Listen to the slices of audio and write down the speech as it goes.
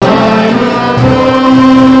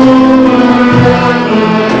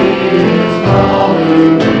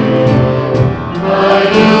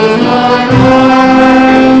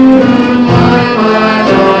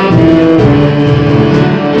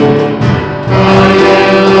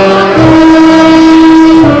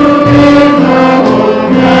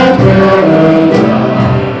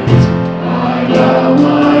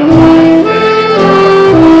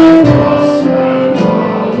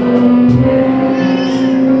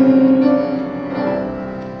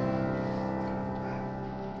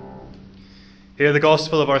Hear the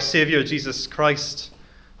gospel of our Saviour Jesus Christ,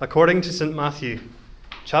 according to St. Matthew,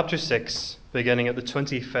 chapter 6, beginning at the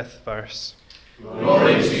 25th verse.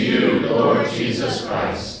 Glory to you, Lord Jesus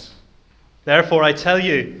Christ. Therefore I tell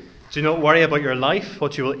you, do not worry about your life,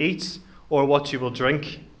 what you will eat, or what you will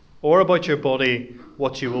drink, or about your body,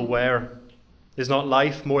 what you will wear. Is not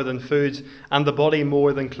life more than food, and the body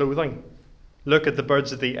more than clothing? Look at the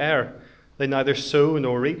birds of the air. They neither sow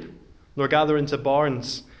nor reap, nor gather into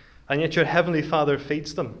barns, and yet your heavenly Father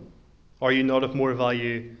feeds them. Are you not of more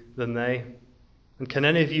value than they? And can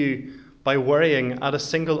any of you, by worrying, add a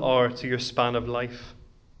single hour to your span of life?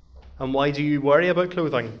 And why do you worry about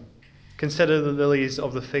clothing? Consider the lilies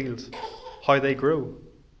of the field, how they grow.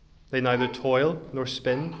 They neither toil nor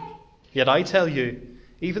spin. Yet I tell you,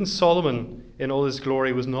 even Solomon in all his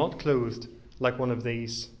glory was not clothed like one of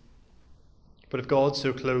these. But if God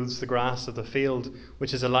so clothes the grass of the field,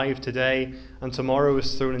 which is alive today and tomorrow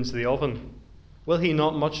is thrown into the oven, will he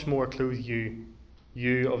not much more clothe you,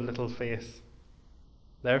 you of little faith?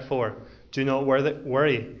 Therefore, do not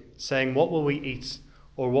worry, saying, what will we eat,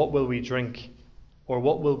 or what will we drink, or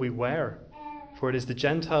what will we wear? For it is the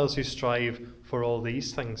Gentiles who strive for all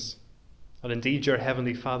these things. And indeed your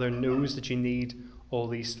heavenly Father knows that you need all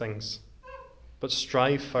these things. But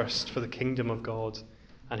strive first for the kingdom of God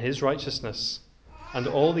and his righteousness, and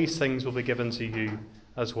all these things will be given to you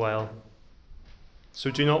as well. So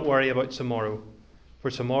do not worry about tomorrow, for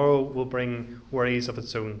tomorrow will bring worries of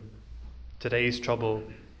its own. Today's trouble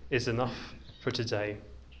is enough for today.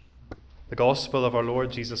 The gospel of our Lord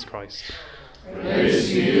Jesus Christ. Praise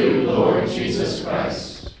to you, Lord Jesus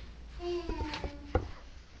Christ.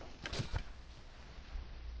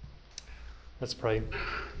 Let's pray.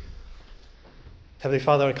 Heavenly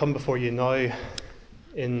Father, I come before you now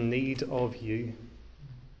in need of you.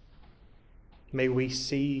 May we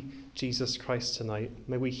see Jesus Christ tonight.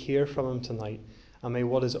 May we hear from him tonight. And may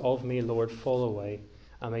what is of me, Lord, fall away.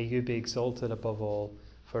 And may you be exalted above all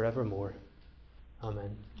forevermore.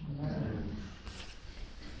 Amen. Amen.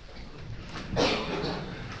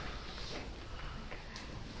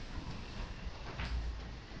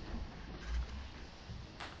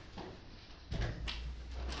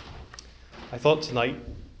 I thought tonight,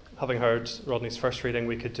 having heard Rodney's first reading,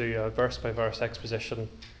 we could do a verse-by-verse exposition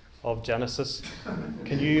of Genesis.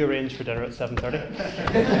 Can you arrange for dinner at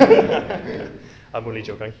 7:30? I'm only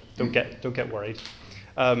joking. Don't get worried.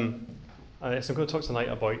 So I'm going to talk tonight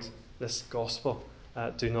about this gospel.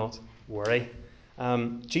 Do not worry.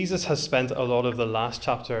 Jesus has spent a lot of the last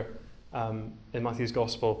chapter in Matthew's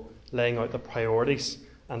gospel laying out the priorities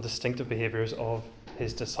and distinctive behaviours of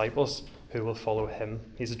his disciples who will follow him.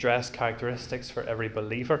 He's addressed characteristics for every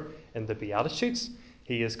believer in the Beatitudes.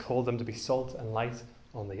 He has called them to be salt and light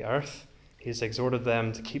on the earth. He has exhorted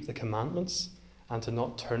them to keep the commandments and to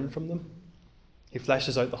not turn from them. He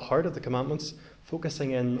fleshes out the heart of the commandments,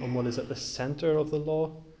 focusing in on what is at the centre of the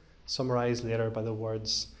law, summarised later by the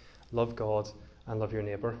words, love God and love your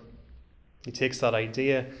neighbour. He takes that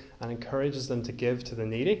idea and encourages them to give to the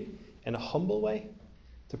needy in a humble way,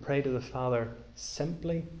 to pray to the Father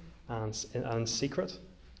simply and in secret,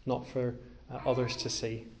 not for others to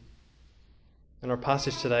see. In our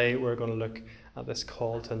passage today, we're going to look at this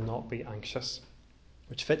call to not be anxious,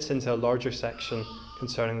 which fits into a larger section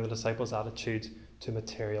concerning the disciples' attitude to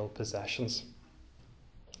material possessions.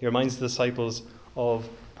 He reminds the disciples of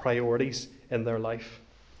priorities in their life,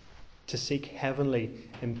 to seek heavenly,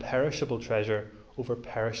 imperishable treasure over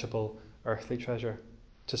perishable, earthly treasure,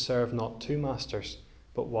 to serve not two masters,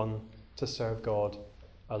 but one, to serve God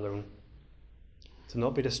alone. To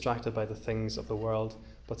not be distracted by the things of the world,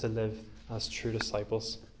 but to live as true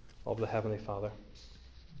disciples of the Heavenly Father.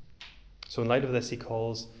 So in light of this, he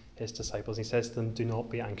calls his disciples. He says to them, do not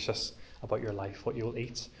be anxious about your life, what you will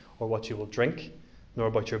eat or what you will drink, nor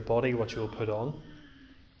about your body, what you will put on.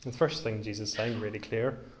 And the first thing Jesus is saying, really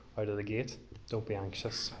clear out of the gate, don't be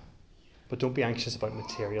anxious. But don't be anxious about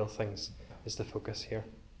material things, is the focus here.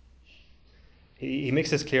 He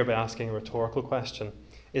makes this clear by asking a rhetorical question.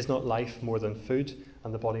 Is not life more than food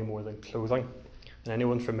and the body more than clothing? And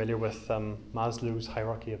anyone familiar with Maslow's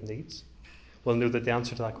hierarchy of needs will know that the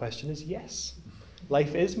answer to that question is yes.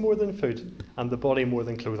 Life is more than food and the body more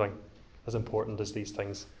than clothing, as important as these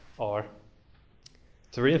things are.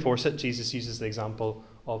 To reinforce it, Jesus uses the example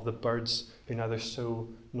of the birds who neither sow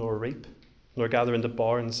nor reap, nor gather into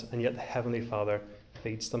barns, and yet the Heavenly Father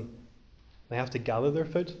feeds them. They have to gather their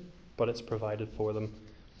food, but it's provided for them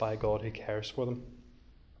by God who cares for them.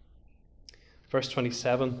 Verse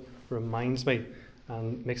 27 reminds me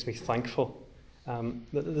and makes me thankful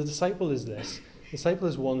that the disciple is this. The disciple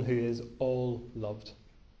is one who is all loved.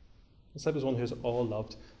 The disciple is one who is all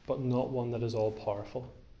loved but not one that is all-powerful.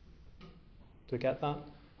 Do we get that?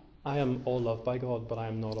 I am all loved by God, but I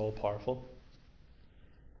am not all-powerful.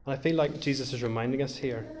 And I feel like Jesus is reminding us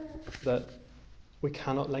here that we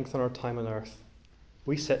cannot lengthen our time on earth.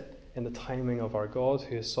 We sit in the timing of our God,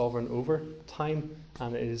 who is sovereign over time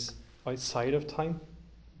and is outside of time.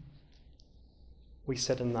 We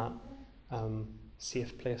sit in that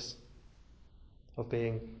safe place of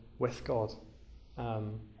being with God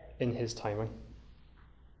in his timing.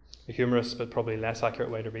 A humorous but probably less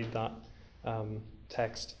accurate way to read that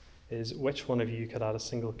text is, which one of you could add a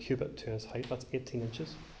single cubit to his height? That's 18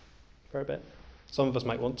 inches. Fair bit. Some of us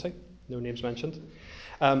might want to. No names mentioned.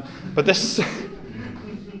 But this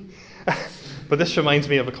but this reminds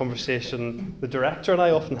me of a conversation the director and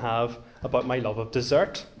I often have about my love of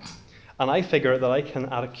dessert. And I figure that I can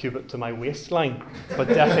add a cubit to my waistline, but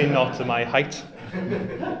definitely not to my height.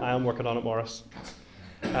 I am working on it, Morris.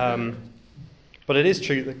 But it is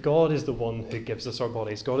true that God is the one who gives us our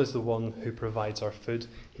bodies. God is the one who provides our food.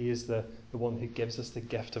 He is the one who gives us the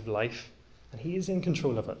gift of life. And he is in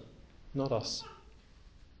control of it, not us.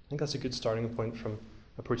 I think that's a good starting point from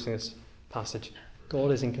approaching this passage.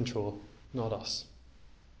 God is in control, not us.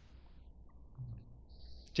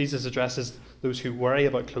 Jesus addresses those who worry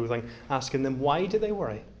about clothing, asking them, why do they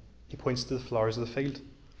worry? He points to the flowers of the field.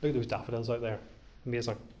 Look at those daffodils out there.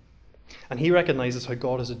 Amazing. And he recognises how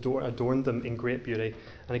God has adorned them in great beauty.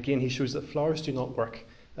 And again, he shows that flowers do not work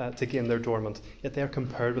to gain their adornment, yet they are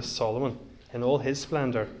compared with Solomon in all his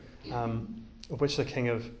splendour, of which the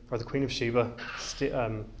Queen of Sheba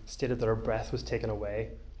stated that her breath was taken away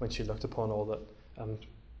when she looked upon all that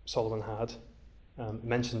Solomon had.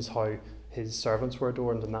 Mentions how his servants were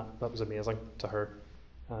adorned, and that was amazing to her.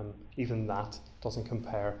 Even that doesn't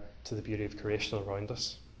compare to the beauty of creation around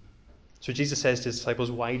us. So Jesus says to his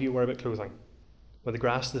disciples, why do you worry about clothing? Well, the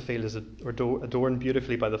grass of the field is adorned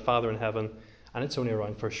beautifully by the Father in heaven, and it's only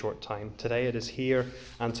around for a short time. Today it is here,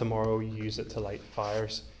 and tomorrow you use it to light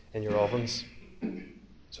fires in your ovens.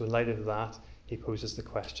 So in light of that, he poses the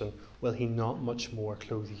question, will he not much more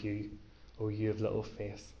clothe you, O you of little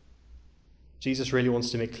faith? Jesus really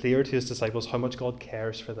wants to make clear to his disciples how much God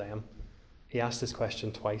cares for them. He asked this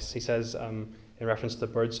question twice. He says, in reference to the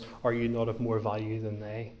birds, are you not of more value than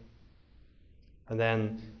they? And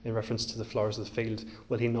then, in reference to the flowers of the field,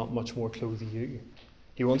 will he not much more clothe you?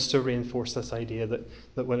 He wants to reinforce this idea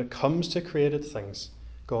that when it comes to created things,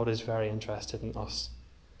 God is very interested in us.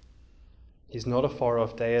 He's not a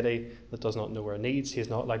far-off deity that does not know our needs. He's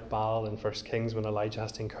not like Baal in 1 Kings when Elijah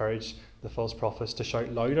has to encourage the false prophets to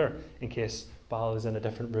shout louder in case Baal is in a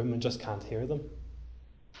different room and just can't hear them.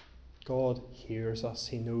 God hears us.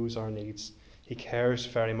 He knows our needs. He cares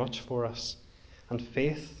very much for us. And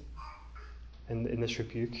faith in this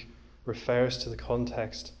rebuke refers to the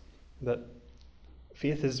context that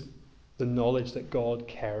faith is the knowledge that God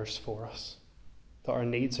cares for us, that our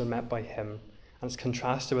needs are met by him. And it's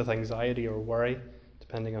contrasted with anxiety or worry,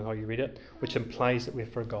 depending on how you read it, which implies that we've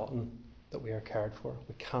forgotten that we are cared for.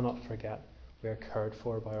 We cannot forget we are cared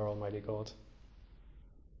for by our Almighty God.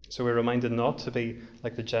 So we're reminded not to be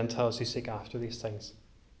like the Gentiles who seek after these things,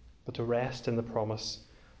 but to rest in the promise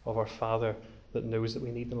of our Father that knows that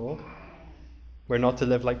we need them all. We're not to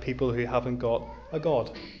live like people who haven't got a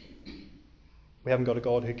God. We haven't got a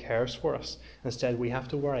God who cares for us. Instead, we have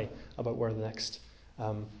to worry about where the next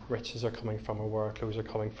riches are coming from or where our clothes are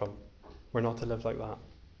coming from. We're not to live like that.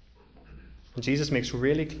 And Jesus makes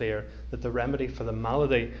really clear that the remedy for the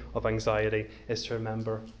malady of anxiety is to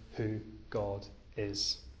remember who God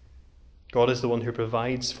is. God is the one who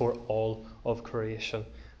provides for all of creation.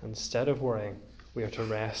 Instead of worrying, we are to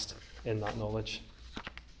rest in that knowledge.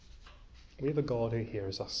 We have a God who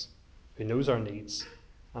hears us, who knows our needs,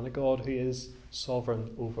 and a God who is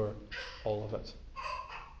sovereign over all of it.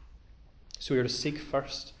 So we are to seek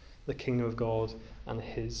first the kingdom of God and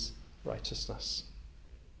his righteousness.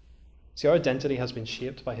 See, our identity has been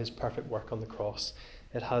shaped by his perfect work on the cross.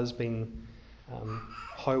 It has been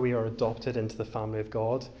how we are adopted into the family of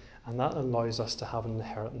God, and that allows us to have an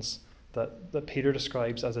inheritance that Peter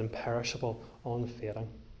describes as imperishable, unfading,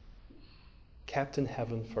 kept in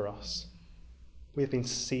heaven for us. We have been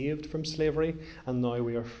saved from slavery, and now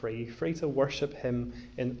we are free to worship him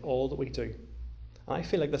in all that we do. And I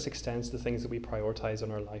feel like this extends to the things that we prioritize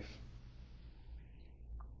in our life.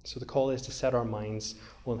 So the call is to set our minds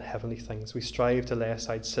on heavenly things. We strive to lay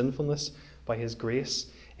aside sinfulness by his grace,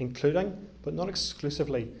 including, but not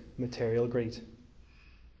exclusively, material greed.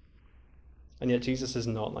 And yet Jesus is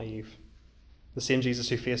not naive. The same Jesus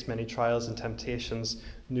who faced many trials and temptations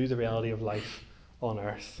knew the reality of life on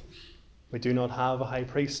earth. We do not have a high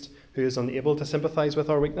priest who is unable to sympathize with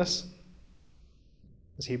our weakness.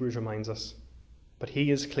 as Hebrews reminds us. But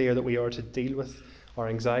he is clear that we are to deal with our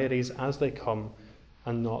anxieties as they come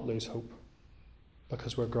and not lose hope,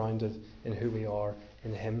 because we're grounded in who we are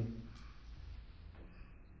in him.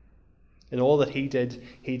 In all that he did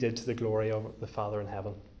to the glory of the Father in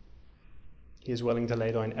heaven. He is willing to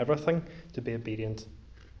lay down everything to be obedient,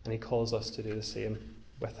 and he calls us to do the same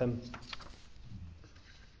with him.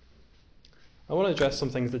 I want to address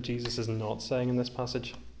some things that Jesus is not saying in this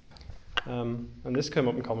passage. And this came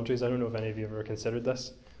up in commentaries. I don't know if any of you have ever considered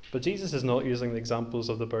this. But Jesus is not using the examples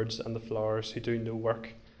of the birds and the flowers who do no work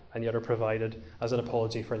and yet are provided as an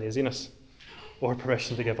apology for laziness or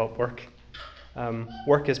permission to give up work.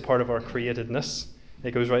 Work is part of our createdness.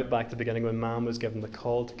 It goes right back to the beginning when man was given the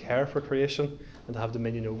call to care for creation and to have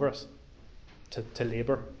dominion over it, to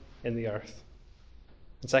labour in the earth.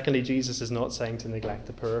 And secondly, Jesus is not saying to neglect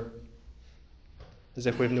the poor, as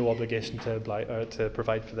if we have no obligation to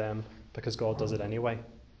provide for them because God does it anyway.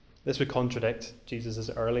 This would contradict Jesus'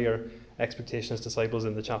 earlier expectation as disciples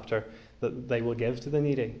in the chapter that they will give to the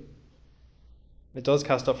needy. It does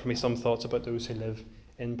cast up for me some thoughts about those who live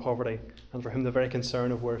in poverty and for whom the very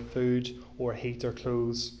concern of where food or heat or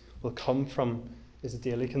clothes will come from is a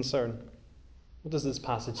daily concern. What does this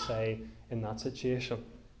passage say in that situation?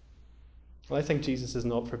 Well, I think Jesus is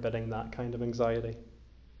not forbidding that kind of anxiety,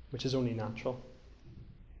 which is only natural.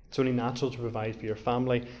 It's only natural to provide for your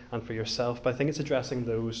family and for yourself, but I think it's addressing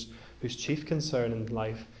those whose chief concern in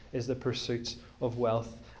life is the pursuit of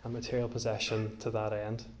wealth and material possession to that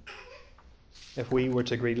end. If we were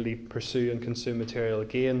to greedily pursue and consume material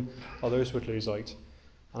gain, others would lose out.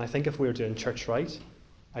 And I think if we were doing church right,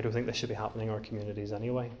 I don't think this should be happening in our communities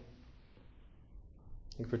anyway.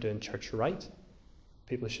 I think if we're doing church right,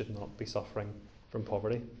 people should not be suffering from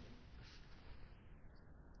poverty.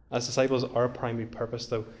 As disciples, our primary purpose,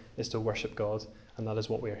 though, is to worship God, and that is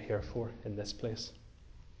what we are here for in this place.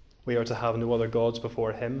 We are to have no other gods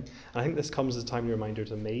before him, and I think this comes as a timely reminder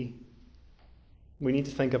to me. We need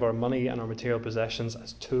to think of our money and our material possessions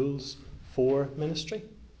as tools for ministry,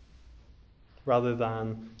 rather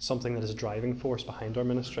than something that is a driving force behind our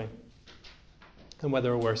ministry. And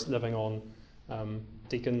whether we're living on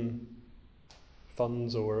deacon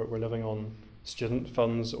funds, or we're living on student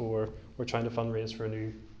funds, or we're trying to fundraise for a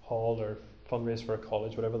new hall or fundraise for a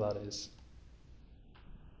college, whatever that is.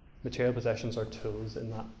 Material possessions are tools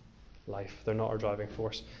in that life. They're not our driving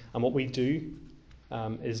force. And what we do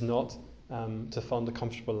is not to fund a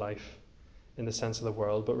comfortable life in the sense of the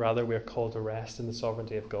world, but rather we are called to rest in the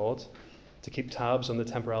sovereignty of God, to keep tabs on the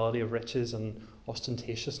temporality of riches and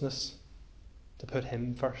ostentatiousness, to put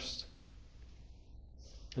him first.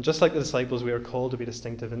 And just like the disciples, we are called to be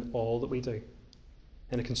distinctive in all that we do.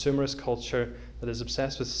 In a consumerist culture that is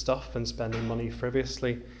obsessed with stuff and spending money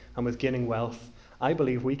frivolously and with gaining wealth, I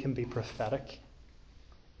believe we can be prophetic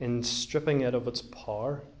in stripping it of its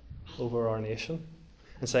power over our nation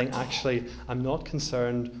and saying, actually, I'm not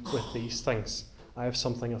concerned with these things. I have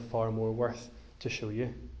something of far more worth to show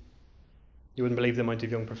you. You wouldn't believe the amount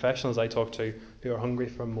of young professionals I talk to who are hungry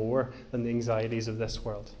for more than the anxieties of this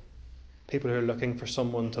world. People who are looking for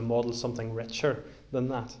someone to model something richer than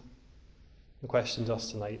that. The question to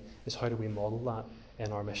us tonight is, how do we model that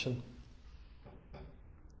in our mission?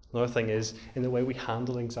 Another thing is, in the way we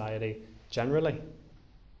handle anxiety generally.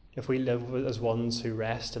 If we live as ones who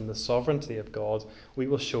rest in the sovereignty of God, we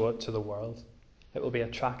will show it to the world. It will be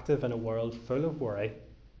attractive in a world full of worry,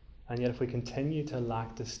 and yet if we continue to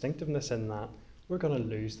lack distinctiveness in that, we're going to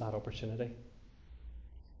lose that opportunity.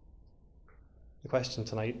 The question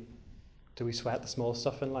tonight, do we sweat the small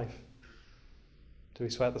stuff in life? Do we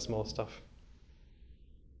sweat the small stuff?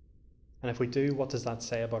 And if we do, what does that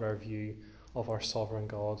say about our view of our sovereign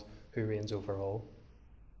God who reigns over all?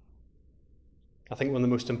 I think one of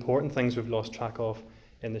the most important things we've lost track of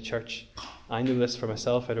in the church, I know this for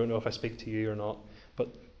myself, I don't know if I speak to you or not,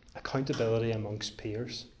 but accountability amongst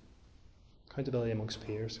peers. Accountability amongst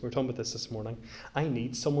peers. We were talking about this morning. I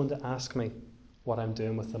need someone to ask me what I'm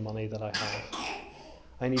doing with the money that I have.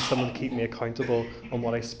 I need someone to keep me accountable on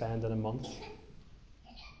what I spend in a month.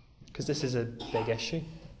 Because this is a big issue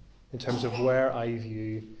in terms of where I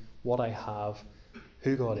view what I have,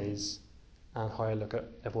 who God is, and how I look at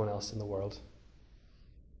everyone else in the world.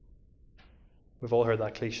 We've all heard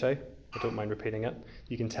that cliche. I don't mind repeating it.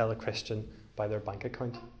 You can tell a Christian by their bank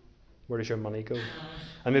account. Where does your money go?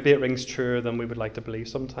 And maybe it rings truer than we would like to believe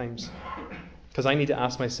sometimes. Because I need to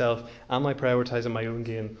ask myself, am I prioritising my own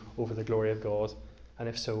gain over the glory of God? And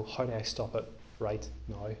if so, how do I stop it right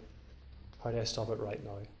now? How do I stop it right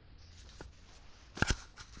now?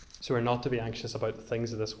 So we're not to be anxious about the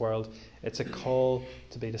things of this world. It's a call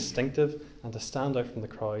to be distinctive and to stand out from the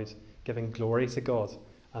crowd, giving glory to God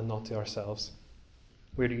and not to ourselves.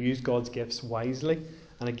 We're to use God's gifts wisely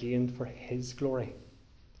and again for His glory.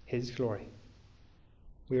 His glory.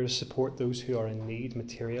 We are to support those who are in need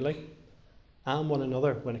materially and one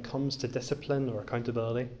another when it comes to discipline or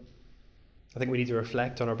accountability. I think we need to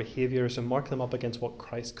reflect on our behaviours and mark them up against what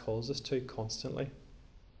Christ calls us to constantly.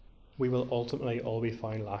 We will ultimately all be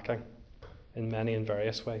found lacking in many and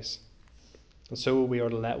various ways. And so we are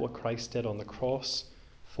to let what Christ did on the cross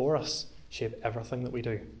for us shape everything that we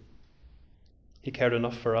do. He cared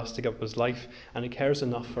enough for us to give up His life, and He cares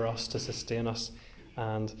enough for us to sustain us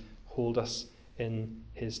and hold us in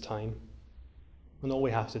His time. And all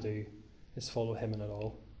we have to do is follow Him in it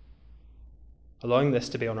all. Allowing this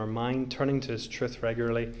to be on our mind, turning to His truth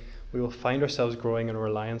regularly, we will find ourselves growing in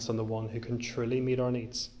reliance on the one who can truly meet our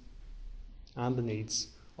needs and the needs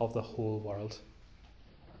of the whole world.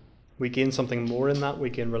 We gain something more in that. We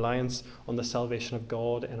gain reliance on the salvation of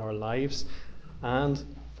God in our lives and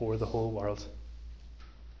for the whole world.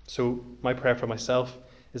 So my prayer for myself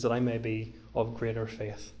is that I may be of greater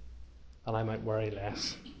faith and I might worry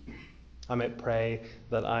less. I might pray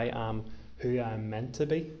that I am who I am meant to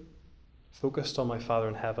be, focused on my Father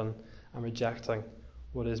in heaven and rejecting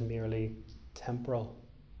what is merely temporal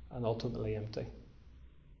and ultimately empty.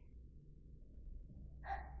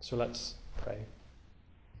 So let's pray.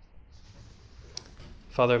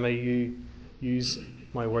 Father, may you use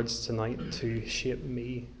my words tonight to shape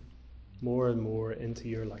me more and more into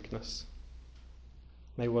your likeness.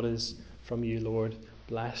 May what is from you, Lord,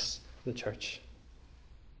 bless the church.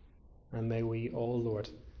 And may we all, Lord,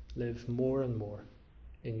 live more and more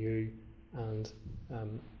in you and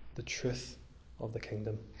the truth of the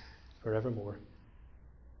kingdom forevermore.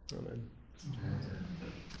 Amen.